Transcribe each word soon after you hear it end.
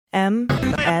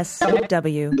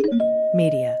MSW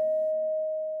Media.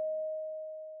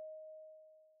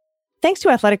 Thanks to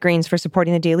Athletic Greens for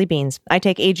supporting the Daily Beans. I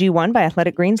take AG1 by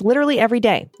Athletic Greens literally every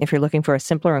day. If you're looking for a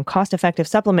simpler and cost-effective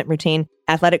supplement routine,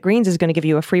 Athletic Greens is going to give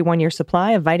you a free 1-year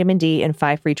supply of vitamin D and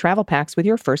 5 free travel packs with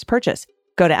your first purchase.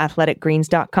 Go to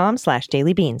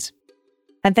athleticgreens.com/dailybeans.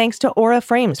 And thanks to Aura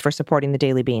Frames for supporting the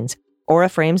Daily Beans. Aura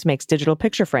Frames makes digital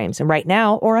picture frames, and right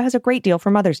now, Aura has a great deal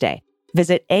for Mother's Day.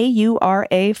 Visit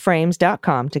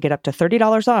auraframes.com to get up to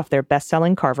 $30 off their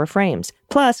best-selling Carver frames.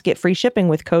 Plus, get free shipping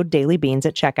with code DAILYBEANS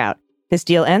at checkout. This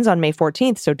deal ends on May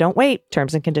 14th, so don't wait.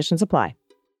 Terms and conditions apply.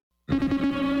 News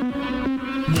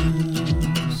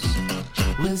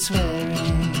with swearing.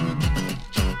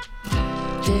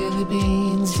 Daily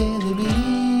Beans, Daily Beans.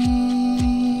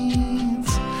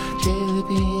 Daily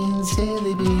Beans,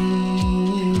 Daily Beans.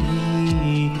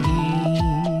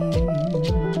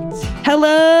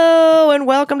 Hello, and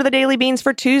welcome to the Daily Beans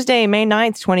for Tuesday, May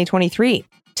 9th, 2023.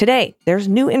 Today, there's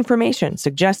new information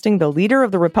suggesting the leader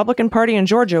of the Republican Party in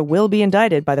Georgia will be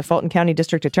indicted by the Fulton County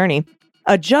District Attorney.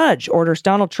 A judge orders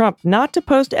Donald Trump not to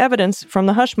post evidence from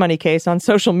the hush money case on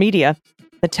social media.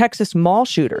 The Texas mall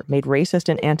shooter made racist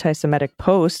and anti-Semitic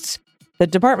posts. The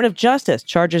Department of Justice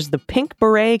charges the Pink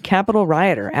Beret Capitol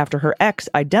rioter after her ex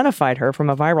identified her from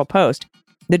a viral post.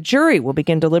 The jury will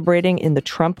begin deliberating in the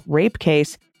Trump rape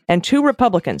case. And 2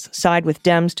 Republicans side with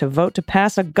Dems to vote to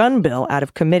pass a gun bill out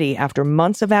of committee after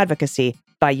months of advocacy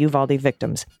by Uvalde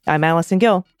victims. I'm Allison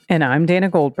Gill. And I'm Dana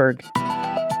Goldberg.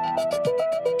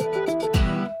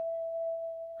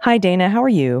 Hi, Dana. How are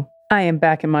you? I am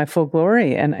back in my full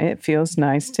glory, and it feels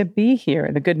nice to be here.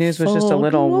 The good news was just a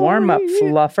little warm-up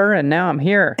fluffer, and now I'm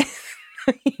here.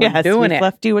 Yes, we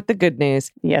left you with the good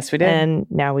news. Yes, we did. And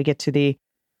now we get to the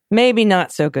maybe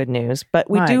not so good news, but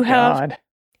we do have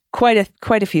quite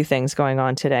a few things going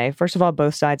on today. First of all,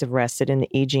 both sides have rested in the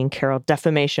E. Jean Carroll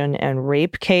defamation and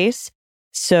rape case.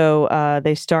 So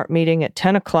they start meeting at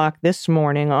 10 o'clock this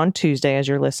morning on Tuesday, as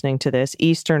you're listening to this,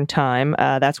 Eastern time.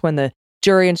 That's when the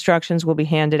jury instructions will be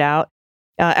handed out.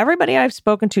 Everybody I've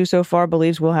spoken to so far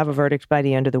believes we'll have a verdict by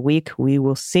the end of the week. We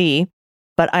will see.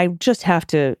 But I just have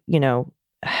to,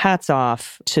 hats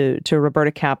off to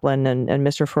Roberta Kaplan and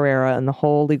Mr. Ferreira and the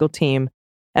whole legal team.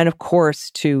 And of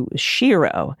course, to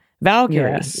Shiro,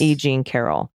 Valkyrie, yes. E. Jean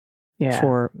Carroll,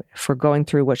 for going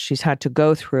through what she's had to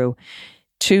go through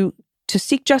to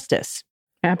seek justice.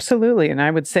 Absolutely. And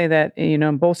I would say that,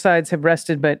 both sides have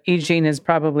rested, but E. Jean is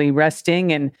probably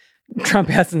resting and Trump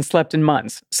hasn't slept in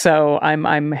months. So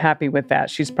I'm happy with that.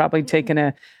 She's probably taken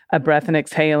a breath and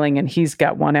exhaling, and he's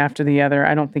got one after the other.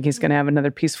 I don't think he's going to have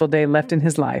another peaceful day left in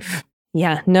his life.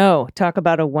 Yeah, no. Talk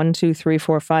about a 1, 2, 3,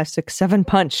 4, 5, 6, 7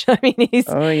 punch. I mean, he's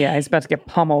about to get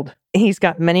pummeled. He's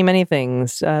got many, many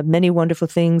things, many wonderful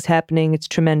things happening. It's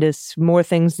tremendous. More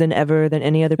things than ever than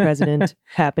any other president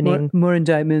happening. More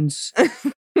indictments.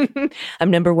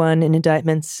 I'm number 1 in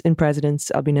indictments in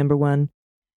presidents. I'll be number 1.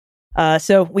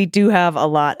 So we do have a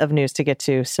lot of news to get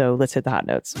to. So let's hit the hot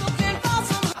notes.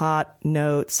 Hot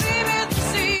notes.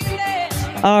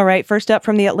 All right. First up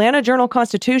from the Atlanta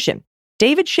Journal-Constitution,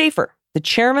 David Schaefer, the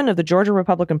chairman of the Georgia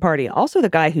Republican Party, also the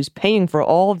guy who's paying for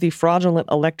all of the fraudulent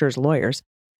electors' lawyers,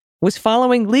 was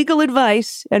following legal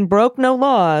advice and broke no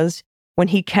laws when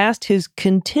he cast his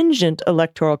contingent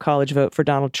electoral college vote for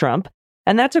Donald Trump.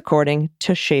 And that's according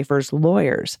to Schaefer's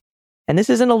lawyers. And this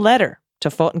is in a letter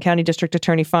to Fulton County District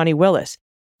Attorney Fani Willis.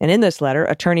 And in this letter,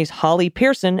 attorneys Holly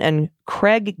Pearson and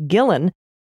Craig Gillen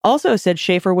also said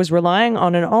Schaefer was relying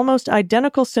on an almost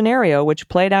identical scenario which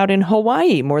played out in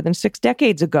Hawaii more than 6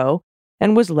 decades ago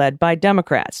and was led by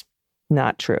Democrats.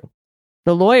 Not true.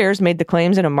 The lawyers made the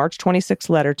claims in a March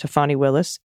 26 letter to Fani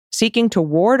Willis, seeking to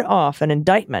ward off an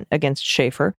indictment against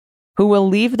Schaefer, who will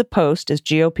leave the post as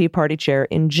GOP party chair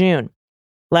in June.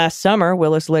 Last summer,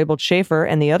 Willis labeled Schaefer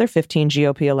and the other 15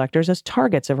 GOP electors as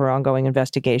targets of her ongoing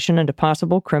investigation into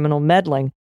possible criminal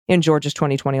meddling in Georgia's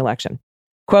 2020 election.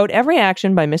 Quote, every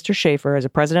action by Mr. Schaefer as a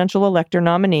presidential elector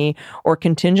nominee or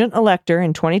contingent elector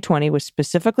in 2020 was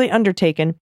specifically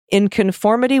undertaken in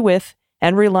conformity with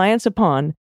and reliance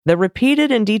upon the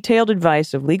repeated and detailed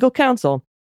advice of legal counsel,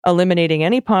 eliminating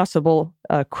any possible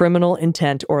criminal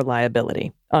intent or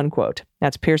liability, unquote.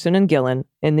 That's Pearson and Gillen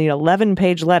in the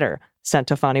 11-page letter sent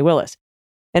to Fani Willis.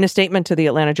 In a statement to the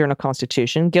Atlanta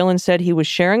Journal-Constitution, Gillen said he was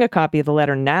sharing a copy of the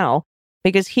letter now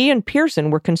because he and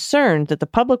Pearson were concerned that the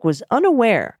public was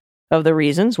unaware of the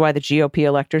reasons why the GOP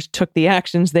electors took the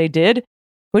actions they did,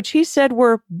 which he said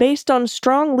were based on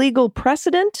strong legal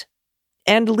precedent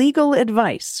and legal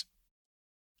advice.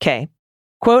 Okay.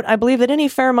 Quote, I believe that any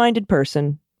fair-minded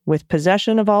person with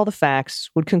possession of all the facts,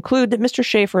 would conclude that Mr.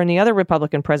 Schaefer and the other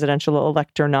Republican presidential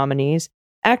elector nominees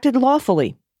acted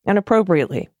lawfully and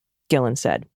appropriately, Gillen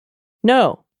said.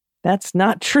 No, that's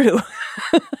not true.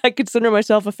 I consider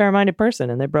myself a fair-minded person,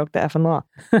 and they broke the effing law.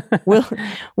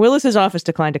 Willis's office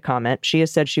declined to comment. She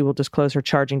has said she will disclose her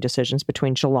charging decisions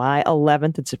between July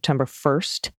 11th and September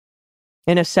 1st.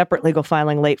 In a separate legal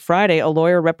filing late Friday, a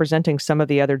lawyer representing some of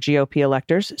the other GOP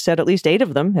electors said at least 8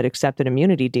 of them had accepted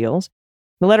immunity deals.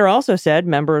 The letter also said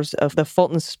members of the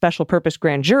Fulton's special purpose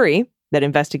grand jury that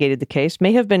investigated the case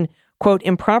may have been, quote,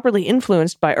 improperly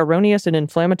influenced by erroneous and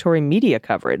inflammatory media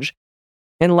coverage.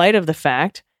 In light of the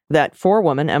fact that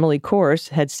forewoman Emily Kors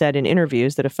had said in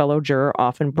interviews that a fellow juror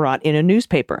often brought in a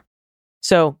newspaper.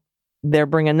 So they're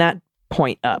bringing that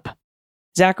point up.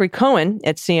 Zachary Cohen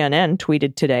at CNN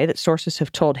tweeted today that sources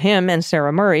have told him and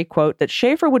Sarah Murray, quote, that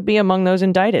Schaefer would be among those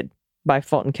indicted by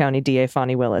Fulton County DA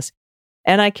Fonnie Willis.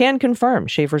 And I can confirm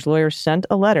Schaefer's lawyers sent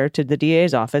a letter to the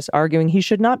DA's office arguing he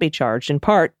should not be charged, in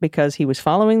part because he was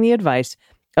following the advice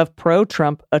of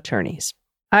pro-Trump attorneys.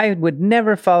 I would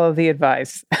never follow the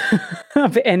advice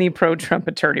of any pro-Trump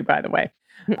attorney, by the way.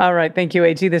 All right. Thank you,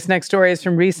 AG. This next story is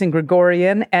from Reese and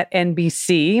Gregorian at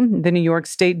NBC. The New York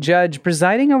State judge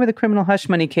presiding over the criminal hush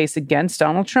money case against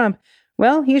Donald Trump,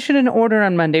 well, he issued an order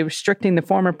on Monday restricting the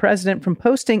former president from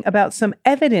posting about some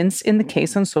evidence in the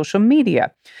case on social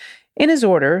media. In his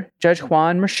order, Judge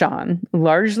Juan Merchan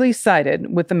largely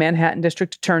sided with the Manhattan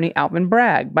District Attorney Alvin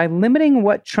Bragg by limiting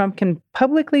what Trump can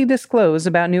publicly disclose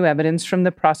about new evidence from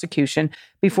the prosecution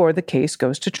before the case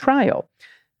goes to trial.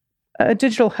 A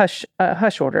digital hush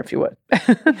order, if you would.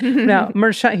 Now,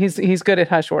 Merchan, he's good at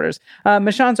hush orders.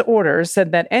 Merchan's order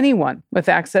said that anyone with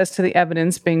access to the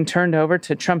evidence being turned over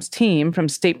to Trump's team from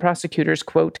state prosecutors,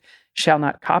 quote, shall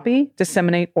not copy,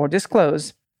 disseminate, or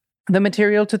disclose the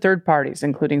material to third parties,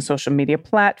 including social media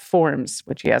platforms,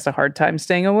 which he has a hard time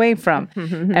staying away from,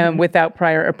 and without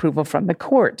prior approval from the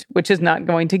court, which is not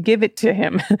going to give it to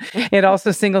him. It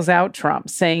also singles out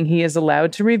Trump, saying he is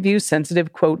allowed to review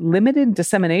sensitive, quote, limited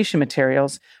dissemination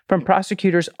materials from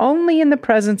prosecutors only in the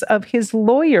presence of his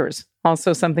lawyers,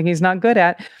 also something he's not good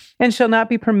at, and shall not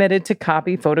be permitted to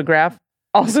copy, photograph,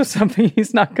 also something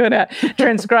he's not good at,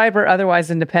 transcribe, or otherwise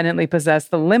independently possess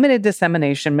the limited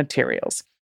dissemination materials.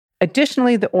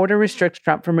 Additionally, the order restricts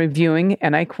Trump from reviewing,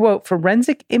 and I quote,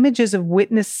 forensic images of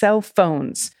witness cell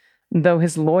phones, though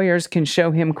his lawyers can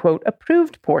show him, quote,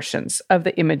 approved portions of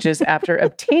the images after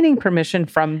obtaining permission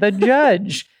from the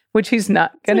judge, which he's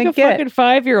not going to get. Fucking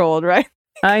 5-year-old, right?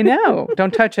 I know.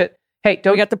 Don't touch it. Hey,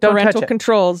 don't. We got the don't parental touch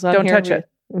controls. Don't touch it.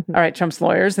 All right, Trump's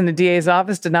lawyers in the DA's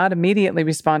office did not immediately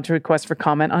respond to requests for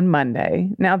comment on Monday.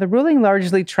 Now, the ruling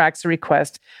largely tracks a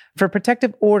request for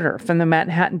protective order from the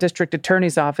Manhattan District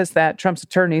Attorney's office that Trump's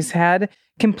attorneys had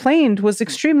complained was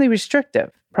extremely restrictive.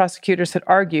 Prosecutors had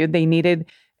argued they needed,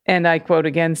 and I quote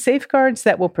again, safeguards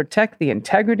that will protect the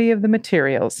integrity of the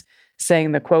materials,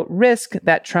 saying the, quote, risk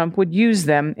that Trump would use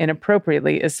them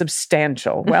inappropriately is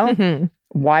substantial. Well,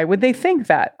 why would they think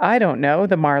that? I don't know.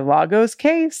 The Mar-a-Lago's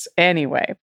case?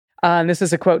 Anyway, this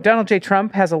is a quote. Donald J.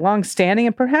 Trump has a long-standing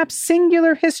and perhaps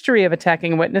singular history of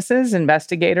attacking witnesses,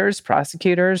 investigators,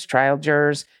 prosecutors, trial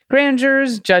jurors, grand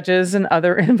jurors, judges, and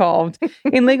other involved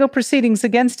in legal proceedings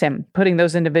against him, putting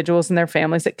those individuals and their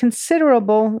families at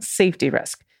considerable safety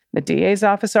risk. The DA's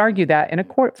office argued that in a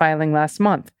court filing last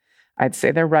month. I'd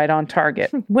say they're right on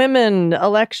target. Women,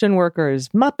 election workers,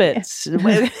 Muppets.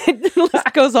 The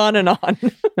list goes on and on.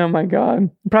 Oh, my God.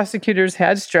 Prosecutors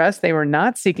had stressed they were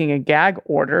not seeking a gag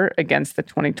order against the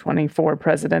 2024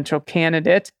 presidential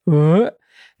candidate.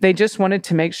 They just wanted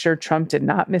to make sure Trump did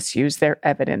not misuse their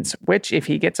evidence, which, if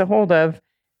he gets a hold of,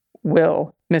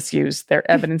 will misuse their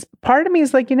evidence. Part of me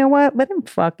is like, you know what? Let him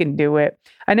fucking do it.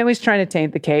 I know he's trying to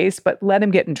taint the case, but let him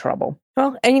get in trouble.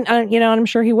 Well, and, I'm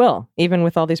sure he will, even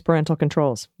with all these parental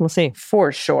controls. We'll see.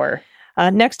 For sure.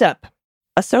 Next up,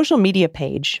 a social media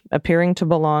page appearing to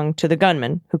belong to the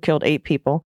gunman who killed 8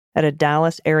 people at a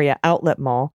Dallas area outlet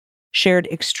mall shared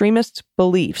extremist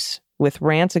beliefs with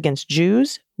rants against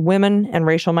Jews, women, and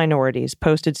racial minorities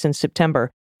posted since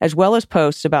September, as well as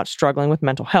posts about struggling with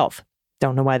mental health.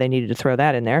 Don't know why they needed to throw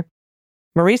that in there.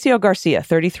 Mauricio Garcia,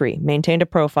 33, maintained a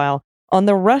profile on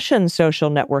the Russian social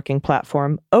networking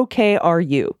platform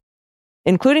OKRU,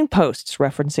 including posts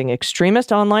referencing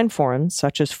extremist online forums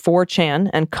such as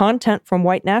 4chan and content from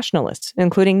white nationalists,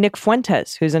 including Nick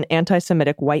Fuentes, who's an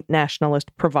anti-Semitic white nationalist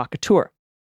provocateur.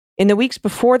 In the weeks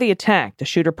before the attack, the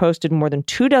shooter posted more than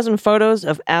 24 photos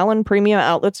of Allen Premium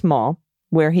Outlets Mall,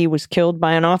 where he was killed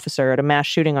by an officer at a mass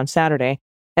shooting on Saturday,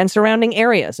 and surrounding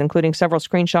areas, including several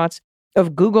screenshots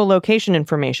of Google location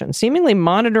information, seemingly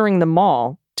monitoring the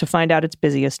mall to find out its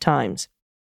busiest times.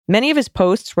 Many of his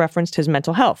posts referenced his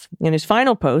mental health. In his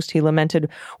final post, he lamented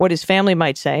what his family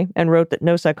might say and wrote that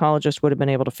no psychologist would have been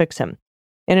able to fix him.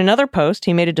 In another post,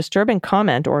 he made a disturbing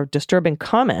comment or disturbing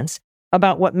comments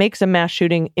about what makes a mass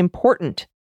shooting important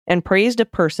and praised a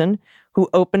person who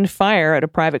opened fire at a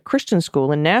private Christian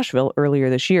school in Nashville earlier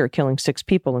this year, killing 6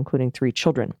 people, including 3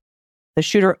 children. The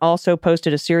shooter also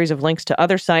posted a series of links to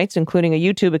other sites, including a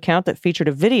YouTube account that featured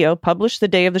a video published the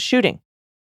day of the shooting.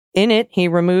 In it, he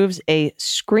removes a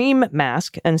scream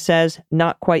mask and says,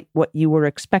 "Not quite what you were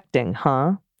expecting,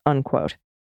 huh?" unquote.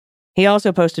 He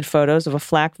also posted photos of a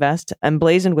flak vest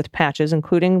emblazoned with patches,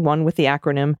 including one with the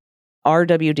acronym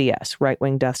RWDS,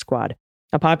 Right-Wing Death Squad,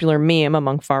 a popular meme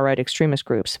among far-right extremist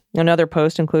groups. Another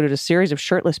post included a series of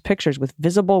shirtless pictures with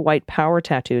visible white power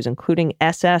tattoos, including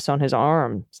SS on his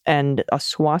arms and a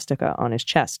swastika on his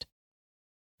chest.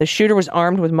 The shooter was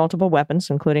armed with multiple weapons,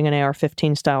 including an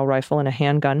AR-15 style rifle and a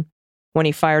handgun, when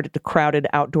he fired at the crowded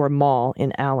outdoor mall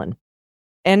in Allen.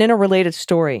 And in a related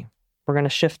story, we're going to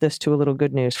shift this to a little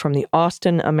good news from the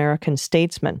Austin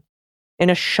American-Statesman. In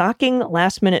a shocking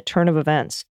last-minute turn of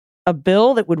events, a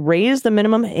bill that would raise the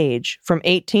minimum age from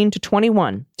 18 to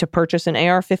 21 to purchase an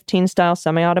AR-15 style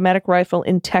semi-automatic rifle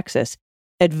in Texas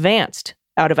advanced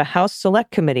out of a House Select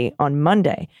Committee on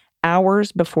Monday,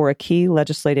 hours before a key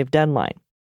legislative deadline.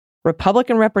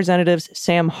 Republican Representatives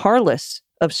Sam Harless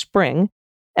of Spring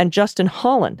and Justin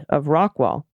Holland of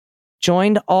Rockwall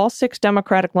joined all 6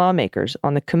 Democratic lawmakers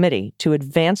on the committee to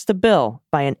advance the bill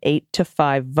by an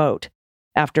 8-5 vote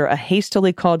after a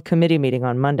hastily called committee meeting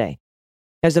on Monday.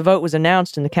 As the vote was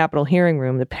announced in the Capitol hearing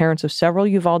room, the parents of several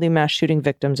Uvalde mass shooting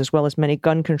victims, as well as many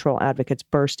gun control advocates,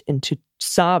 burst into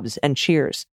sobs and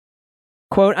cheers.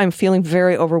 Quote, "I'm feeling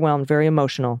very overwhelmed, very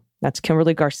emotional." That's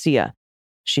Kimberly Garcia.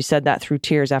 She said that through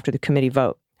tears after the committee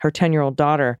vote. Her 10-year-old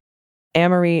daughter,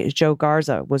 Amory Jo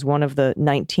Garza, was one of the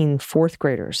 19 fourth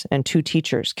graders and 2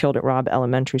 teachers killed at Robb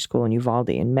Elementary School in Uvalde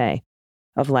in May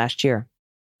of last year.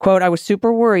 Quote, "I was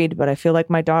super worried, but I feel like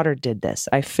my daughter did this.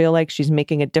 I feel like she's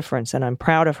making a difference, and I'm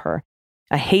proud of her.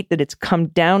 I hate that it's come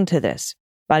down to this,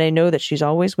 but I know that she's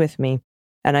always with me,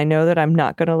 and I know that I'm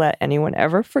not going to let anyone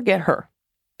ever forget her."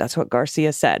 That's what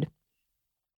Garcia said.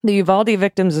 The Uvalde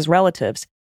victims' relatives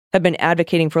have been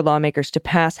advocating for lawmakers to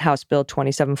pass House Bill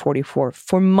 2744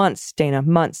 for months, Dana,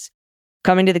 months,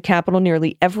 coming to the Capitol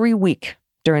nearly every week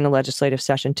during the legislative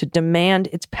session to demand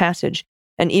its passage,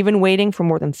 and even waiting for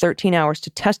more than 13 hours to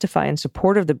testify in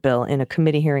support of the bill in a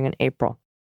committee hearing in April.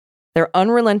 Their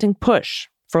unrelenting push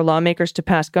for lawmakers to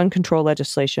pass gun control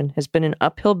legislation has been an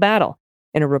uphill battle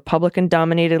in a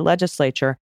Republican-dominated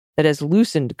legislature that has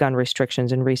loosened gun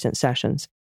restrictions in recent sessions.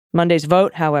 Monday's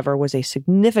vote, however, was a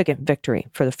significant victory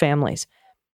for the families.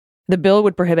 The bill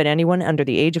would prohibit anyone under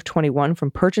the age of 21 from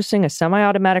purchasing a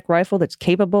semi-automatic rifle that's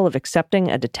capable of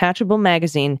accepting a detachable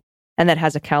magazine and that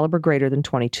has a caliber greater than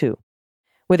 .22,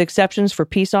 with exceptions for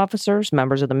peace officers,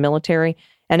 members of the military,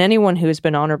 and anyone who has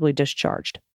been honorably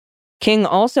discharged. King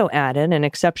also added an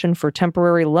exception for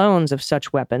temporary loans of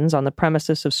such weapons on the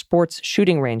premises of sports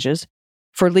shooting ranges,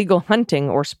 for legal hunting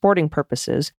or sporting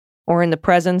purposes, or in the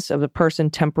presence of the person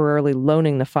temporarily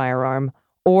loaning the firearm,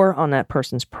 or on that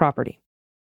person's property.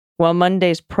 While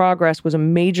Monday's progress was a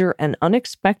major and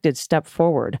unexpected step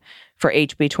forward for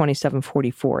HB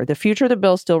 2744, the future of the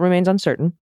bill still remains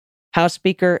uncertain. House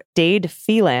Speaker Dade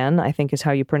Phelan, I think is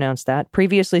how you pronounce that,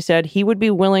 previously said he would be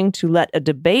willing to let a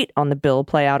debate on the bill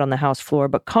play out on the House floor,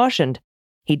 but cautioned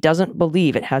he doesn't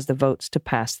believe it has the votes to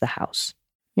pass the House.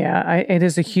 Yeah, it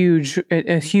is a huge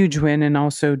win, and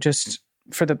also just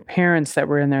for the parents that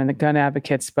were in there and the gun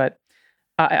advocates. But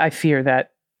I fear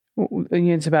that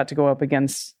it's about to go up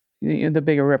against the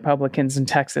bigger Republicans in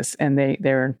Texas, and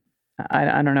they're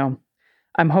I don't know.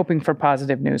 I'm hoping for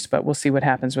positive news, but we'll see what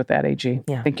happens with that, AG.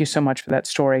 Yeah. Thank you so much for that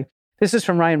story. This is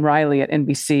from Ryan Riley at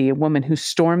NBC. A woman who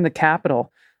stormed the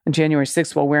Capitol on January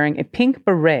 6th while wearing a pink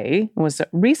beret was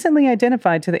recently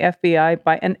identified to the FBI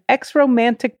by an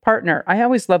ex-romantic partner. I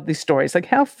always love these stories. Like,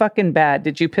 how fucking bad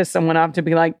did you piss someone off to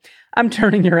be like, I'm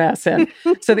turning your ass in?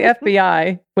 So the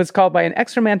FBI was called by an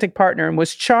ex-romantic partner and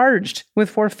was charged with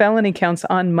 4 felony counts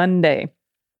on Monday.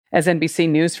 As NBC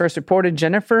News first reported,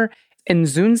 Jennifer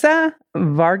Nzunza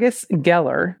Vargas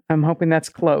Geller, I'm hoping that's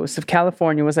close, of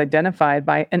California, was identified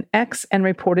by an ex and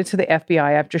reported to the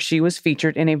FBI after she was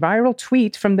featured in a viral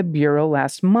tweet from the Bureau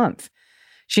last month.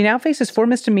 She now faces 4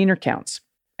 misdemeanor counts: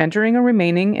 entering or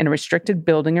remaining in a restricted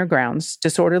building or grounds,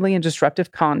 disorderly and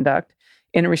disruptive conduct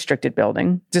in a restricted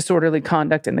building, disorderly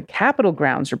conduct in the Capitol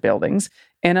grounds or buildings,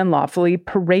 and unlawfully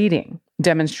parading,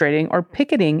 demonstrating, or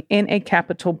picketing in a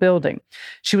Capitol building.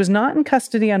 She was not in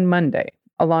custody on Monday.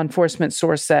 a law enforcement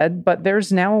source said, but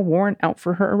there's now a warrant out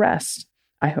for her arrest.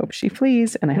 I hope she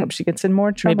flees, and I hope she gets in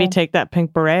more trouble. Maybe take that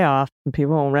pink beret off and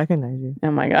people won't recognize you. Oh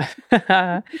my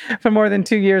God. For more than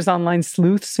 2 years, online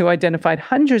sleuths who identified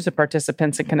hundreds of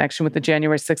participants in connection with the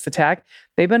January 6th attack,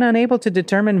 they've been unable to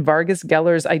determine Vargas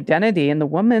Geller's identity, and the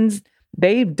woman's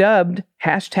they've dubbed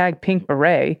 #Pink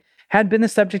Beret had been the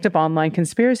subject of online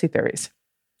conspiracy theories.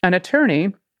 An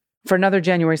attorney for another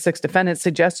January 6th defendant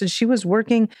suggested she was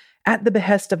working at the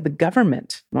behest of the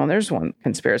government. Well, there's one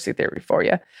conspiracy theory for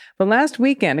you. But last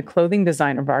weekend, a clothing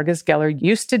designer Vargas Geller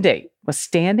used to date was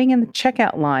standing in the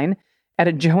checkout line at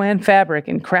a Joann Fabric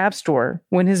and craft store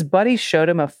when his buddy showed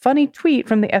him a funny tweet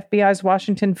from the FBI's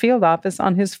Washington field office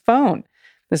on his phone.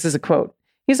 This is a quote.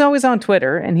 He's always on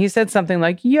Twitter, and he said something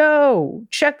like, "Yo,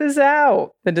 check this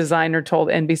out," the designer told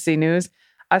NBC News.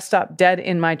 I stopped dead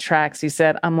in my tracks, he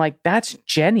said. I'm like, that's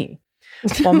Jenny.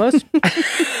 Well, most,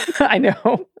 I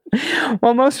know.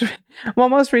 While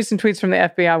most recent tweets from the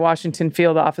FBI Washington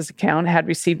field office account had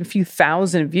received a few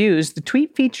thousand views, the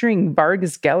tweet featuring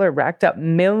Vargas Geller racked up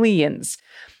millions.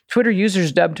 Twitter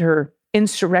users dubbed her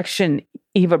Insurrection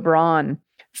Eva Braun,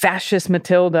 Fascist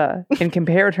Matilda, and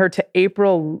compared her to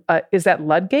April, is that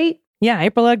Ludgate? Yeah,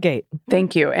 April Ludgate.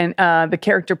 Thank you. And the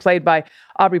character played by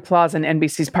Aubrey Plaza in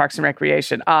NBC's Parks and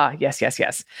Recreation. Ah, yes.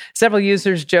 Several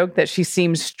users joked that she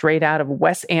seems straight out of a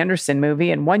Wes Anderson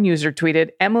movie, and one user tweeted,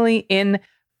 "Emily in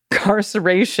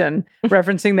Carceration,"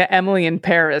 referencing the Emily in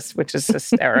Paris, which is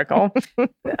hysterical.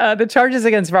 The charges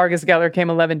against Vargas Geller came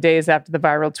 11 days after the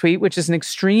viral tweet, which is an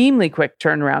extremely quick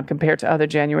turnaround compared to other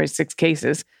January 6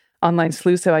 cases. Online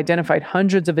sleuths have identified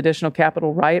hundreds of additional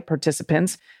Capitol riot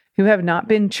participants who have not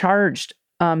been charged,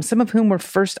 some of whom were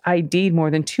first ID'd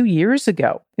more than 2 years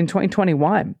ago in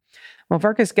 2021. Well,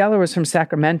 Vargas Geller was from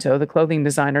Sacramento, the clothing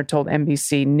designer told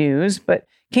NBC News, but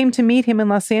came to meet him in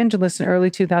Los Angeles in early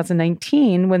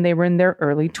 2019 when they were in their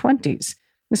early 20s.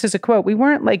 This is a quote. "We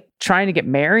weren't like trying to get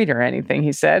married or anything,"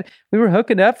 he said. "We were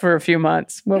hooking up for a few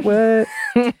months." What?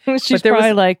 She's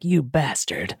probably like, "You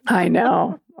bastard." I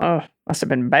know. Oh, must have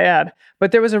been bad.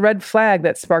 But there was a red flag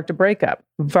that sparked a breakup.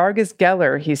 Vargas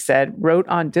Geller, he said, wrote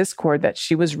on Discord that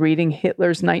she was reading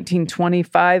Hitler's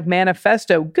 1925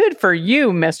 manifesto. Good for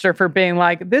you, mister, for being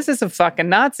like, "This is a fucking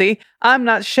Nazi. I'm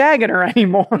not shagging her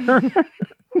anymore."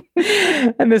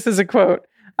 And this is a quote.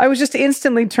 "I was just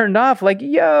instantly turned off, like,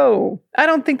 yo, I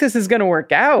don't think this is going to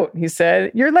work out," he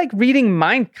said. "You're like reading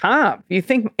Mein Kampf. You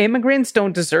think immigrants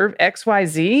don't deserve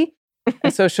XYZ?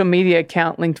 A social media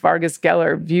account linked Vargas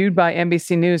Geller, viewed by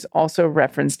NBC News, also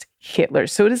referenced Hitler.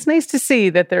 So it is nice to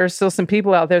see that there are still some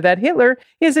people out there that Hitler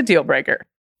is a deal breaker.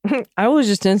 I was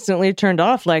just instantly turned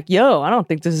off, like, yo, I don't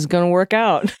think this is going to work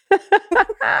out.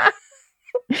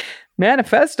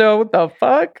 Manifesto, what the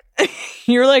fuck?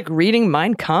 You're like reading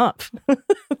Mein Kampf.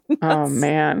 Oh,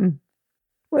 man.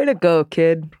 Way to go,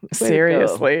 kid.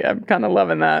 Seriously, I'm kind of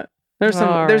loving that. There's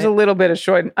a little bit of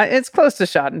Schaden. It's close to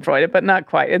Schadenfreude, but not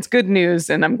quite. It's good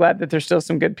news, and I'm glad that there's still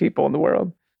some good people in the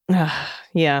world.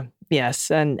 Yeah,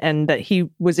 yes, and that he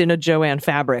was in a Joann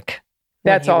Fabric.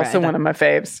 That's also one of my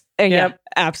faves. Yeah,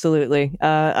 absolutely.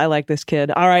 I like this kid.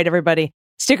 All right, everybody,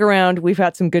 stick around. We've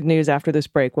got some good news after this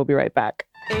break. We'll be right back.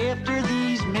 After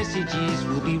these messages,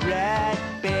 we'll be right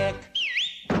back.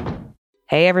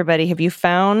 Hey, everybody, have you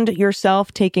found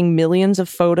yourself taking millions of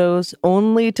photos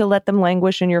only to let them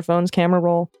languish in your phone's camera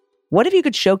roll? What if you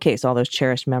could showcase all those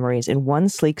cherished memories in one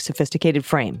sleek, sophisticated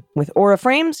frame? With Aura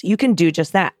Frames, you can do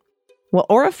just that. Well,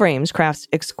 Aura Frames crafts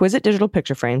exquisite digital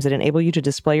picture frames that enable you to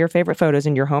display your favorite photos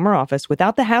in your home or office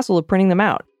without the hassle of printing them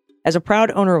out. As a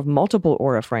proud owner of multiple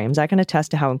Aura Frames, I can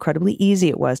attest to how incredibly easy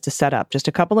it was to set up. Just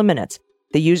a couple of minutes.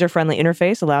 The user-friendly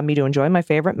interface allowed me to enjoy my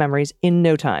favorite memories in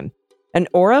no time. An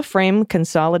Aura Frame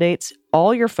consolidates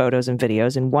all your photos and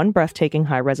videos in one breathtaking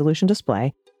high-resolution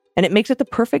display, and it makes it the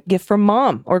perfect gift for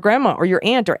mom or grandma or your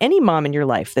aunt or any mom in your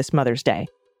life this Mother's Day.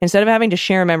 Instead of having to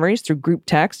share memories through group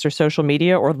text or social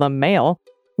media or the mail,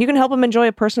 you can help them enjoy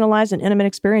a personalized and intimate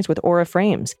experience with Aura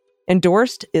Frames.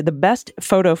 Endorsed the best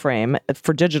photo frame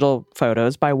for digital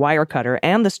photos by Wirecutter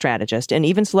and The Strategist, and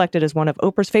even selected as one of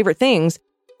Oprah's favorite things,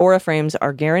 Aura Frames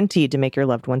are guaranteed to make your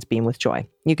loved ones beam with joy.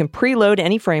 You can preload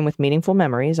any frame with meaningful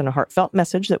memories and a heartfelt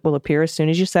message that will appear as soon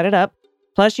as you set it up.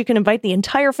 Plus, you can invite the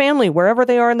entire family, wherever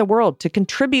they are in the world, to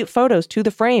contribute photos to the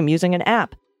frame using an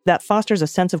app that fosters a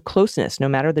sense of closeness no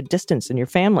matter the distance in your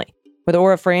family. With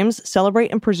Aura Frames,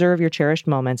 celebrate and preserve your cherished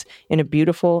moments in a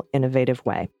beautiful, innovative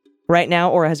way. Right now,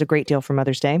 Aura has a great deal for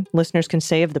Mother's Day. Listeners can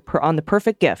save on the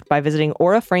perfect gift by visiting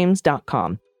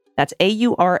auraframes.com. That's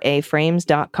AURA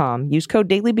frames.com. Use code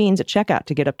DailyBeans at checkout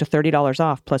to get up to $30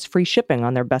 off, plus free shipping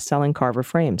on their best-selling Carver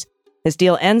frames. This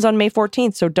deal ends on May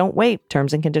 14th, so don't wait.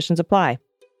 Terms and conditions apply.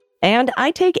 And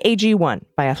I take AG1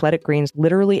 by Athletic Greens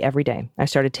literally every day. I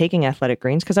started taking Athletic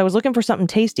Greens because I was looking for something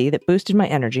tasty that boosted my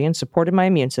energy and supported my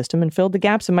immune system and filled the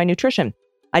gaps in my nutrition.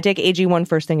 I take AG1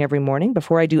 first thing every morning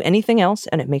before I do anything else,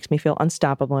 and it makes me feel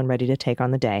unstoppable and ready to take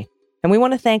on the day. And we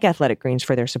want to thank Athletic Greens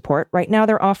for their support. Right now,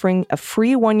 they're offering a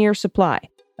free 1-year supply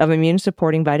of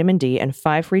immune-supporting vitamin D and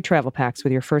 5 free travel packs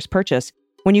with your first purchase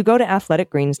when you go to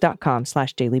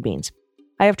athleticgreens.com/dailybeans.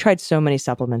 I have tried so many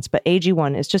supplements, but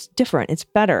AG1 is just different. It's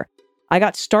better. I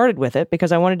got started with it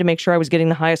because I wanted to make sure I was getting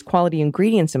the highest quality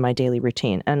ingredients in my daily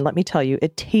routine. And let me tell you,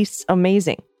 it tastes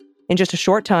amazing. In just a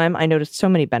short time, I noticed so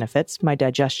many benefits. My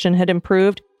digestion had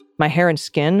improved, my hair and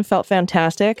skin felt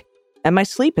fantastic, and my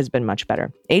sleep has been much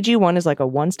better. AG1 is like a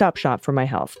one-stop shop for my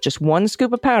health. Just 1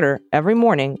 scoop of powder every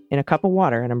morning in a cup of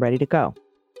water, and I'm ready to go.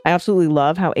 I absolutely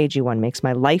love how AG1 makes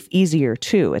my life easier,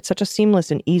 too. It's such a seamless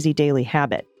and easy daily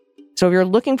habit. So if you're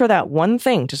looking for that one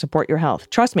thing to support your health,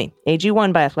 trust me,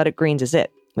 AG1 by Athletic Greens is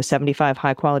it. With 75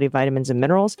 high-quality vitamins and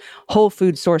minerals, whole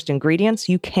food-sourced ingredients,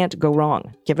 you can't go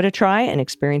wrong. Give it a try and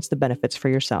experience the benefits for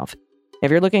yourself. If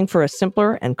you're looking for a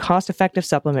simpler and cost-effective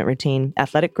supplement routine,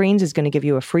 Athletic Greens is going to give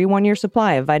you a free 1-year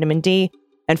supply of vitamin D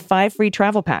and 5 free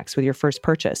travel packs with your first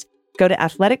purchase. Go to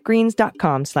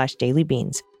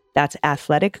athleticgreens.com/dailybeans. That's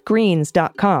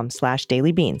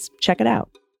athleticgreens.com/dailybeans. Check it out.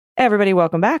 Hey everybody,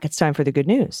 welcome back. It's time for the good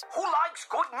news. Who likes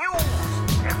good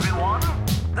news? Everyone?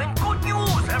 Then good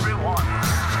news, everyone!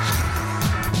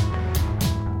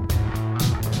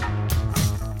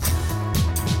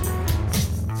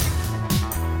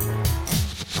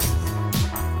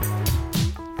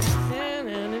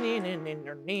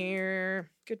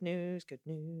 Good news, good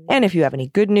news. And if you have any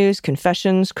good news,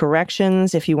 confessions,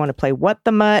 corrections, if you want to play What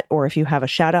the Mutt, or if you have a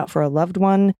shout out for a loved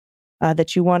one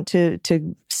that you want to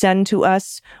send to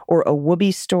us, or a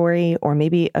whoopee story, or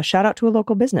maybe a shout out to a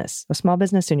local business, a small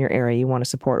business in your area you want to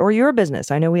support, or your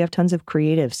business. I know we have tons of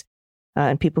creatives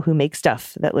and people who make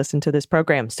stuff that listen to this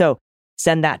program. So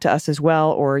send that to us as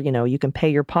well. Or, you can pay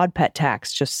your pod pet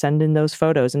tax. Just send in those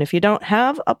photos. And if you don't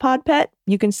have a pod pet,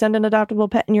 you can send an adoptable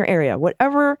pet in your area.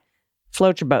 Whatever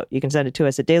floats your boat, you can send it to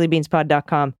us at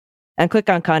dailybeanspod.com and click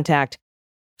on contact.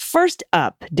 First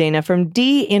up, Dana from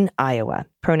D in Iowa,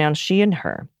 pronouns she and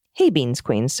her. Hey, Beans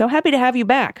Queens, so happy to have you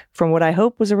back from what I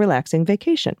hope was a relaxing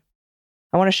vacation.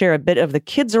 I want to share a bit of the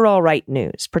kids are all right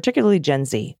news, particularly Gen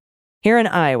Z. Here in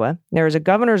Iowa, there is a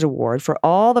governor's award for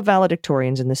all the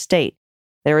valedictorians in the state.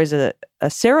 There is a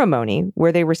ceremony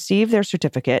where they receive their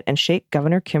certificate and shake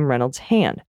Governor Kim Reynolds'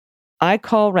 hand. I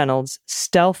call Reynolds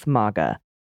stealth MAGA.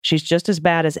 She's just as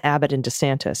bad as Abbott and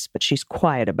DeSantis, but she's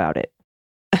quiet about it.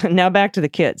 Now back to the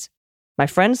kids. My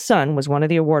friend's son was one of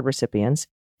the award recipients,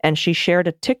 and she shared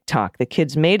a TikTok the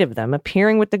kids made of them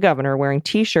appearing with the governor wearing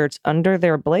T-shirts under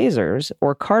their blazers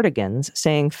or cardigans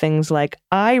saying things like,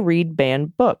 I read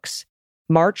banned books,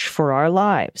 March for Our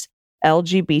Lives,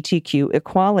 LGBTQ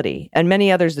equality, and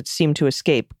many others that seem to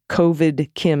escape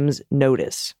COVID Kim's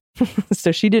notice.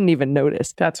 So she didn't even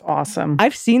notice. That's awesome.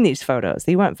 I've seen these photos.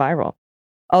 They went viral.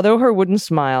 Although her wooden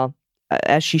smile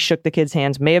as she shook the kids'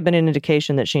 hands may have been an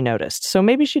indication that she noticed. So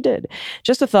maybe she did.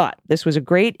 Just a thought. This was a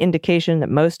great indication that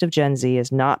most of Gen Z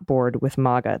is not bored with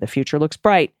MAGA. The future looks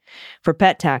bright. For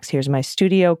pet tax, here's my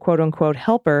studio quote-unquote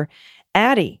helper,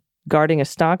 Addie, guarding a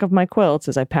stock of my quilts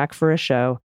as I pack for a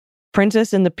show.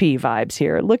 Princess and the Pea vibes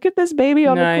here. Look at this baby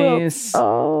on the quilt.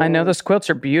 Oh. I know those quilts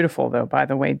are beautiful, though, by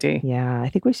the way, Dee. Yeah, I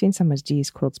think we've seen some of Dee's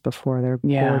quilts before. They're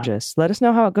gorgeous. Let us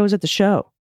know how it goes at the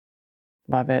show.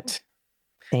 Love it.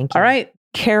 Thank you. All right.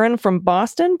 Karen from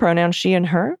Boston, pronouns she and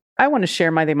her. I want to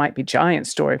share my They Might Be Giants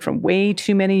story from way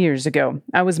too many years ago.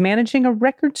 I was managing a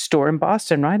record store in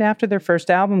Boston right after their first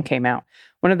album came out.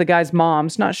 One of the guys'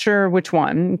 moms, not sure which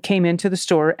one, came into the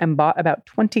store and bought about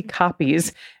 20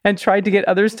 copies and tried to get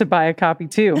others to buy a copy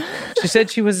too. She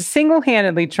said she was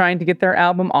single-handedly trying to get their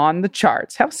album on the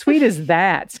charts. How sweet is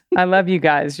that? I love you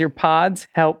guys. Your pods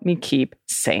help me keep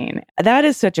sane. That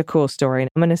is such a cool story.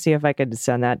 I'm going to see if I could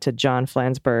send that to John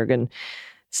Flansburgh and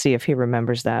see if he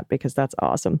remembers that, because that's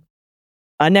awesome.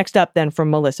 Next up then from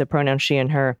Melissa, pronouns she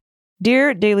and her.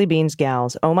 Dear Daily Beans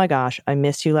gals, oh my gosh, I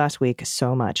missed you last week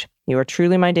so much. You are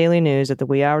truly my daily news at the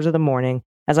wee hours of the morning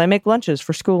as I make lunches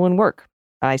for school and work.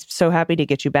 I'm so happy to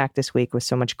get you back this week with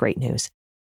so much great news.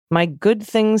 My good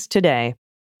things today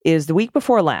is the week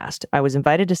before last, I was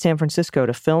invited to San Francisco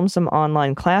to film some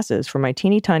online classes for my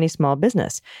teeny tiny small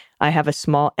business. I have a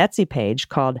small Etsy page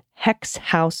called Hex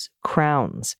House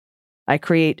Crowns. I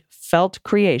create felt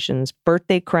creations,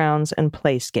 birthday crowns, and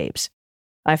playscapes.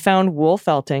 I found wool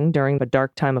felting during a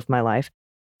dark time of my life,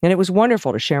 and it was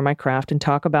wonderful to share my craft and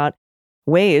talk about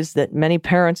ways that many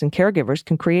parents and caregivers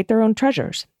can create their own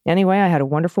treasures. Anyway, I had a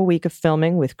wonderful week of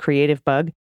filming with Creative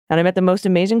Bug, and I met the most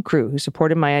amazing crew who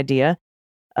supported my idea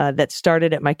that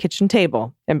started at my kitchen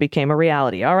table and became a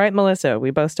reality. All right, Melissa,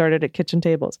 we both started at kitchen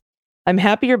tables. I'm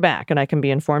happy you're back and I can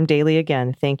be informed daily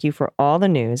again. Thank you for all the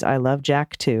news. I love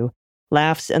Jack too.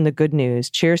 Laughs and the good news.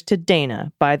 Cheers to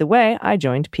Dana. By the way, I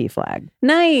joined PFLAG.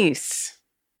 Nice.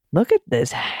 Look at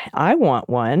this. I want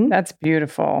one. That's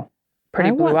beautiful.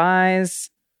 Pretty blue eyes.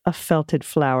 A felted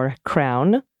flower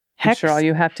crown. I'm sure all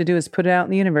you have to do is put it out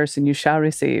in the universe and you shall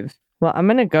receive. Well, I'm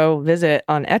going to go visit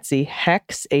on Etsy,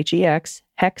 Hex, H-E-X,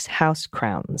 Hex House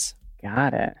Crowns.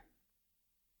 Got it.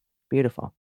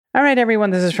 Beautiful. All right,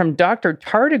 everyone. This is from Dr.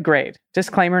 Tardigrade.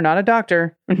 Disclaimer, not a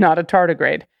doctor, not a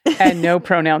tardigrade, and no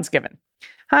pronouns given.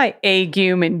 Hi,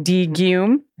 A-Gume and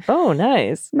D-Gume. Oh,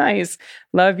 nice. Nice.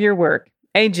 Love your work.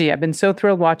 AG, I've been so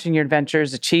thrilled watching your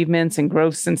adventures, achievements, and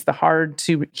growth since the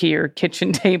hard-to-hear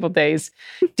kitchen table days.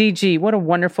 DG, what a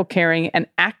wonderful, caring, and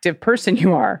active person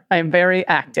you are. I am very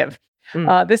active.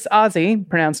 This Aussie,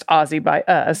 pronounced Aussie by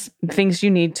us, things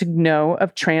you need to know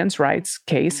of trans rights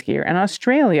case here in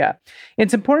Australia.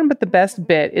 It's important, but the best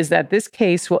bit is that this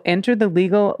case will enter the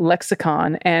legal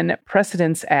lexicon and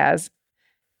precedents as,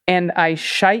 and I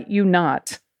shite you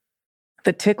not,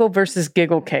 the Tickle versus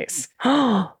Giggle case.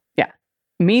 Yeah.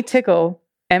 Me Tickle,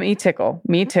 M-E Tickle,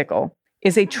 Me Tickle,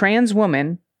 is a trans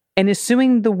woman and is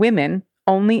suing the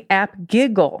women-only app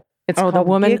Giggle. It's called the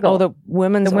woman. Giggle. Oh, the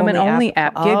women's women-only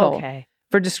app Giggle. Oh, okay.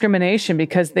 For discrimination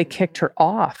because they kicked her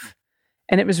off.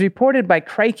 And it was reported by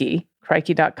crikey.com.au,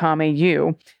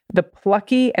 the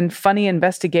plucky and funny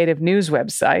investigative news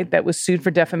website that was sued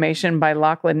for defamation by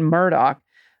Lachlan Murdoch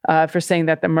for saying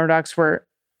that the Murdochs were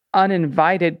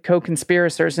uninvited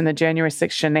co-conspirators in the January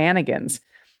 6th shenanigans.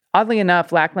 Oddly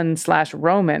enough,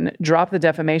 Lachlan/Roman dropped the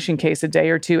defamation case a day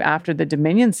or two after the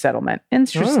Dominion settlement.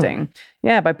 Interesting.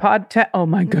 Yeah, by Podtext. Oh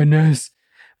my goodness.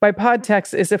 By my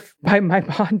Podtext,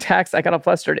 I got all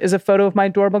flustered, is a photo of my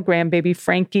adorable grandbaby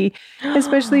Frankie,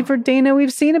 especially for Dana.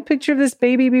 We've seen a picture of this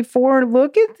baby before.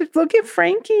 Look at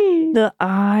Frankie. The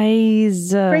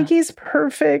eyes. Frankie's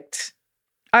perfect.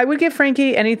 I would give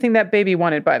Frankie anything that baby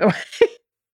wanted, by the way.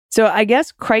 So I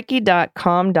guess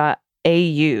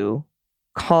crikey.com.au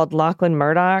called Lachlan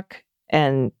Murdoch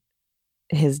and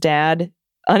his dad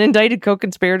unindicted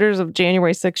co-conspirators of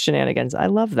January 6th shenanigans. I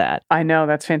love that. I know,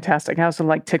 that's fantastic. I also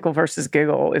like Tickle versus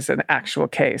Giggle is an actual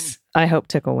case. I hope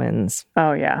Tickle wins.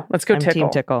 Oh, yeah. Let's go Tickle. Team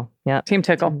Tickle. Yeah. Team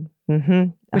Tickle. Mm-hmm.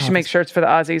 We should make shirts for the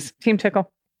Aussies. Team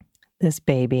Tickle. This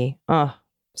baby. Oh,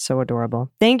 so adorable.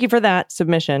 Thank you for that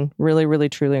submission. Really, really,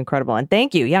 truly incredible. And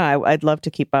thank you. Yeah, I'd love to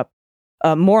keep up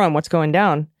more on what's going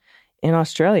down in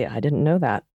Australia. I didn't know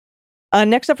that.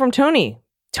 Next up from Tony.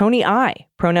 Tony I,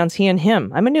 pronouns he and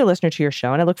him. I'm a new listener to your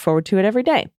show and I look forward to it every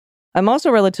day. I'm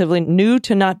also relatively new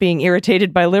to not being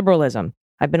irritated by liberalism.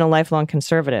 I've been a lifelong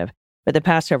conservative, but the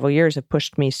past several years have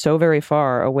pushed me so very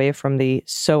far away from the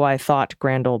so I thought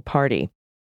grand old party.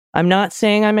 I'm not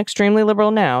saying I'm extremely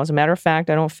liberal now. As a matter of fact,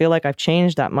 I don't feel like I've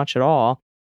changed that much at all.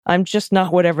 I'm just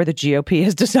not whatever the GOP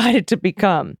has decided to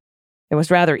become. It was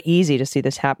rather easy to see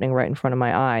this happening right in front of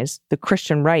my eyes. The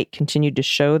Christian right continued to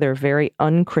show their very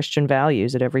un-Christian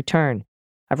values at every turn.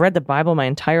 I've read the Bible my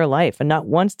entire life, and not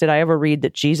once did I ever read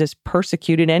that Jesus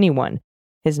persecuted anyone.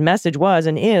 His message was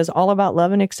and is all about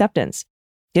love and acceptance.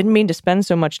 Didn't mean to spend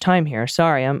so much time here.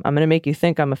 Sorry, I'm going to make you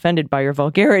think I'm offended by your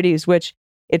vulgarities, which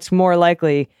it's more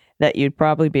likely that you'd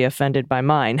probably be offended by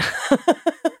mine.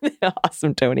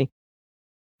 Awesome, Tony.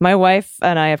 My wife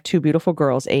and I have two beautiful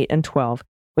girls, 8 and 12.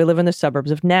 We live in the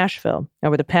suburbs of Nashville.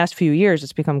 Over the past few years,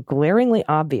 it's become glaringly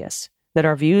obvious that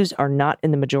our views are not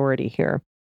in the majority here.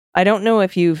 I don't know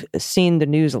if you've seen the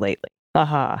news lately.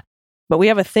 But we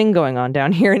have a thing going on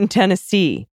down here in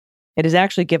Tennessee. It has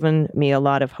actually given me a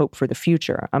lot of hope for the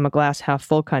future. I'm a glass half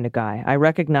full kind of guy. I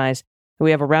recognize that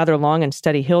we have a rather long and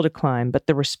steady hill to climb, but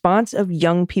the response of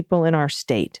young people in our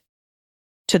state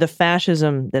to the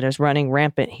fascism that is running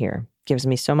rampant here gives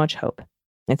me so much hope.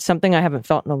 It's something I haven't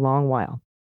felt in a long while.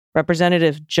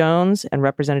 Representative Jones and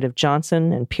Representative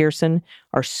Johnson and Pearson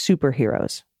are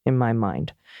superheroes in my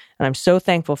mind. And I'm so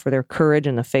thankful for their courage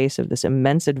in the face of this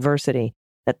immense adversity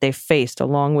that they've faced,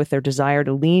 along with their desire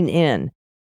to lean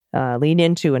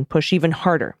into and push even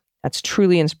harder. That's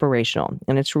truly inspirational.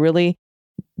 And it's really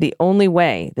the only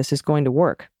way this is going to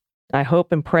work. I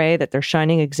hope and pray that their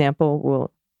shining example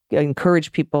will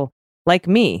encourage people like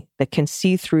me that can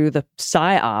see through the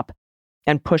psyop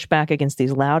and push back against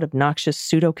these loud, obnoxious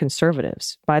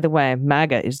pseudo-conservatives. By the way,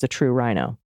 MAGA is the true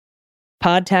rhino.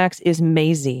 Podtax is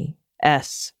Macy,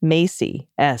 S,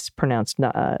 pronounced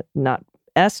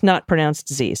not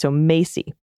pronounced Z, so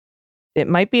Macy. It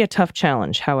might be a tough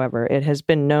challenge, however. It has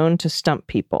been known to stump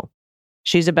people.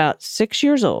 She's about 6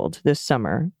 years old this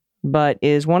summer, but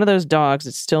is one of those dogs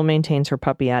that still maintains her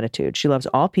puppy attitude. She loves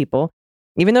all people,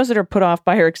 even those that are put off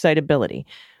by her excitability.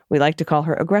 We like to call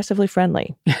her aggressively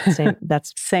friendly.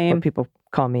 That's what people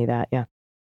call me that, yeah.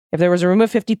 If there was a room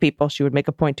of 50 people, she would make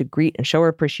a point to greet and show her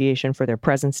appreciation for their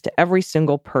presence to every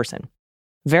single person.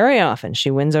 Very often, she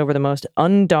wins over the most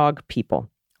undog people,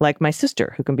 like my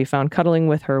sister, who can be found cuddling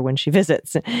with her when she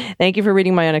visits. Thank you for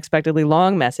reading my unexpectedly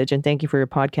long message, and thank you for your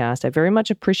podcast. I very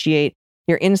much appreciate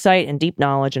your insight and deep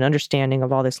knowledge and understanding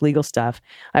of all this legal stuff.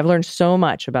 I've learned so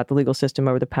much about the legal system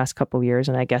over the past couple of years,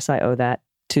 and I guess I owe that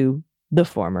to the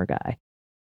former guy.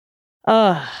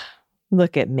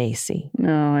 Look at Macy. Oh,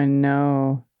 I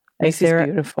know. Macy's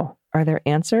beautiful. Are there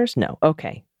answers? No.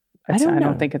 Okay. I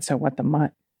don't think it's a what the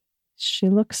mutt. She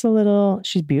looks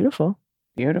she's beautiful.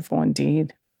 Beautiful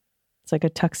indeed. It's like a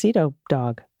tuxedo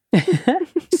dog.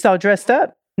 She's all dressed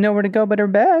up. Nowhere to go but her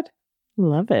bed.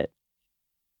 Love it.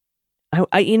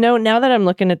 I now that I'm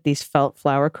looking at these felt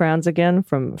flower crowns again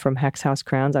from Hex House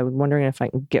Crowns, I was wondering if I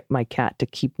can get my cat to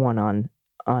keep one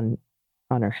on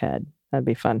her head. That'd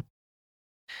be fun.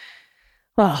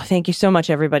 Oh, thank you so much,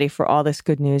 everybody, for all this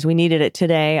good news. We needed it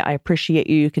today. I appreciate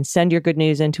you. You can send your good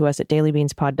news into us at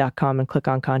dailybeanspod.com and click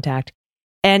on contact.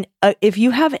 And if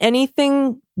you have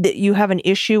anything that you have an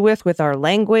issue with our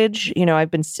language,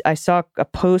 I saw a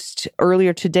post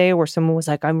earlier today where someone was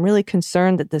like, I'm really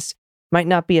concerned that this might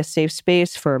not be a safe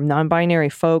space for non-binary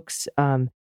folks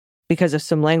because of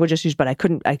some language issues, but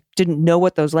I didn't know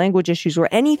what those language issues were.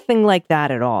 Anything like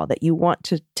that at all that you want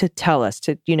to tell us,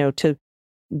 to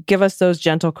give us those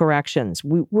gentle corrections.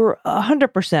 We're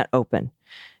 100% open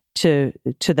to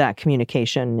that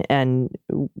communication. And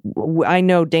I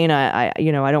know, Dana, I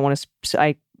don't want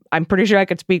to, I'm pretty sure I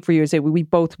could speak for you and say we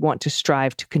both want to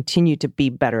strive to continue to be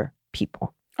better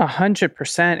people.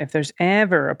 100%. If there's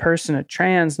ever a person, a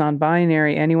trans,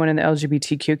 non-binary, anyone in the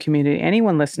LGBTQ community,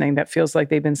 anyone listening that feels like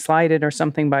they've been slighted or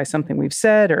something by something we've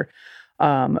said or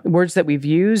words that we've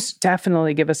used,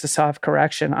 definitely give us a soft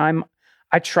correction.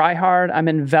 I try hard. I'm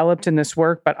enveloped in this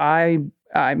work, but I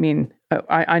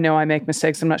know I make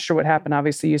mistakes. I'm not sure what happened.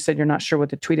 Obviously, you said you're not sure what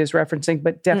the tweet is referencing,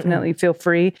 but definitely feel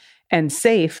free and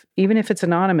safe, even if it's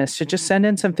anonymous, to just send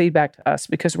in some feedback to us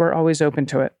because we're always open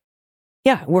to it.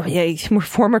 Yeah, we're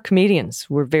former comedians.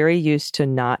 We're very used to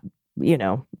not,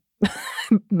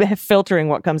 filtering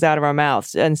what comes out of our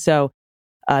mouths. And so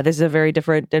this is a very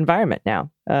different environment now.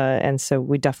 And so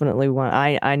we definitely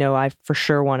I know I for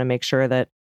sure want to make sure that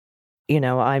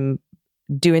I'm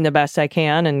doing the best I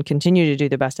can and continue to do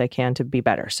the best I can to be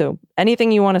better. So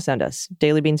anything you want to send us,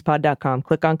 dailybeanspod.com,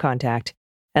 click on contact.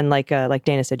 And like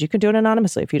Dana said, you can do it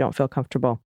anonymously if you don't feel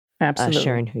comfortable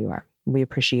sharing who you are. We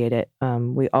appreciate it.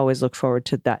 We always look forward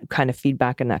to that kind of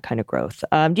feedback and that kind of growth.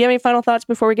 Do you have any final thoughts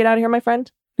before we get out of here, my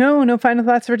friend? No final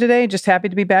thoughts for today. Just happy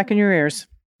to be back in your ears.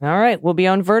 All right. We'll be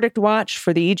on verdict watch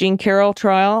for the E. Jean Carroll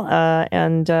trial.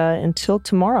 And until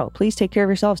tomorrow, please take care of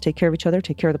yourselves, take care of each other,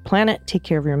 take care of the planet, take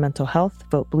care of your mental health.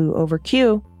 Vote blue over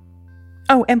Q.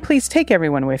 Oh, and please take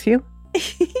everyone with you.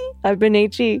 I've been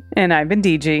HE. And I've been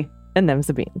DG. And them's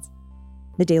the beans.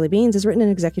 The Daily Beans is written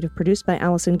and executive produced by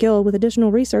Allison Gill with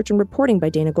additional research and reporting by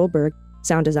Dana Goldberg.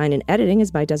 Sound design and editing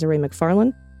is by Desiree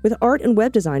McFarlane, with art and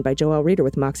web design by Joelle Reeder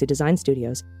with Moxie Design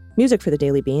Studios. Music for The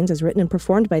Daily Beans is written and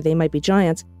performed by They Might Be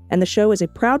Giants, and the show is a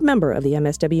proud member of the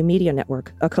MSW Media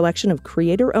Network, a collection of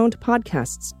creator-owned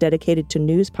podcasts dedicated to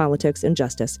news, politics, and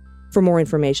justice. For more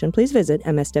information, please visit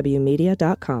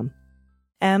mswmedia.com.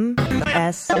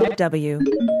 MSW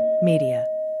Media.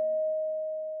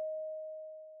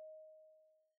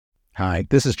 Hi,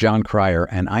 this is John Cryer,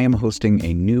 and I am hosting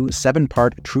a new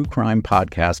 7-part true crime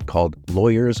podcast called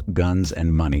Lawyers, Guns,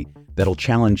 and Money that'll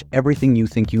challenge everything you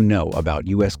think you know about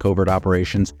U.S. covert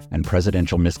operations and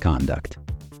presidential misconduct.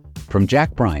 From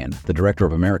Jack Bryan, the director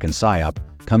of American PSYOP,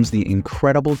 comes the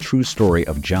incredible true story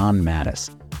of John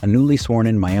Mattis, a newly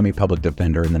sworn-in Miami public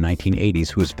defender in the 1980s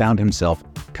who has found himself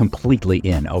completely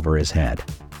in over his head.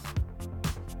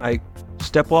 I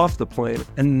step off the plane,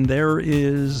 and there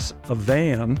is a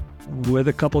van with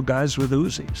a couple guys with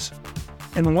Uzis.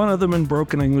 And one of them in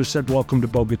broken English said, "Welcome to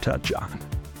Bogota, John."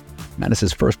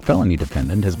 Mattis's first felony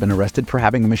defendant has been arrested for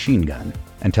having a machine gun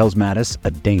and tells Mattis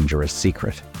a dangerous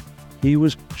secret. He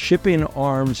was shipping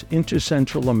arms into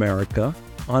Central America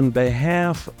on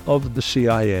behalf of the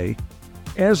CIA.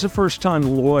 As a first-time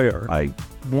lawyer, I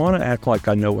want to act like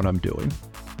I know what I'm doing.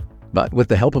 But with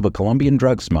the help of a Colombian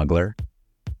drug smuggler,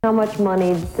 how much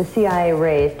money the CIA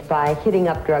raised by hitting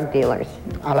up drug dealers?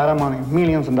 A lot of money,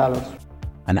 millions of dollars.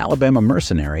 An Alabama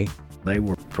mercenary, They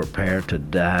were prepared to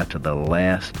die to the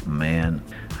last man.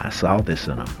 I saw this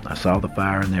in them. I saw the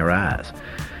fire in their eyes.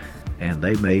 And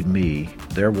they made me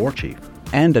their war chief.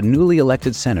 And a newly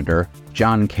elected Senator,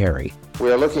 John Kerry.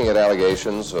 We are looking at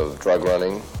allegations of drug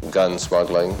running, gun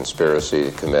smuggling, conspiracy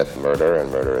to commit murder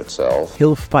and murder itself.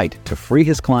 He'll fight to free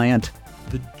his client.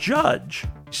 The judge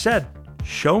said,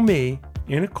 show me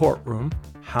in a courtroom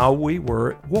how we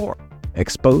were at war.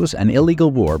 Expose an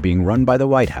illegal war being run by the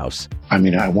White House. I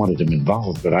mean, I wanted him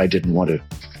involved, but I didn't want to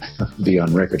be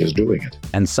on record as doing it.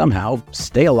 And somehow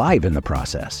stay alive in the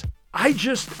process. I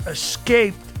just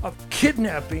escaped a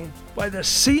kidnapping by the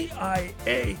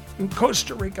CIA in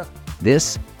Costa Rica.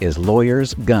 This is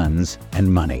Lawyers, Guns,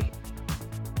 and Money.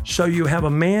 So you have a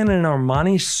man in an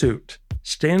Armani suit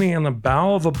standing on the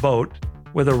bow of a boat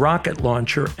with a rocket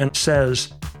launcher and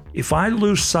says, if I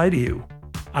lose sight of you,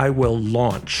 I will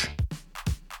launch.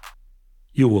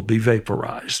 You will be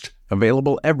vaporized.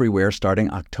 Available everywhere starting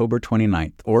October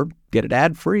 29th, or get it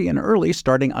ad-free and early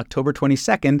starting October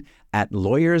 22nd at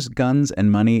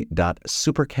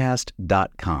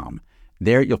lawyersgunsandmoney.supercast.com.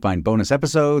 There you'll find bonus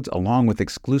episodes along with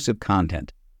exclusive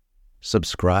content.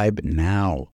 Subscribe now.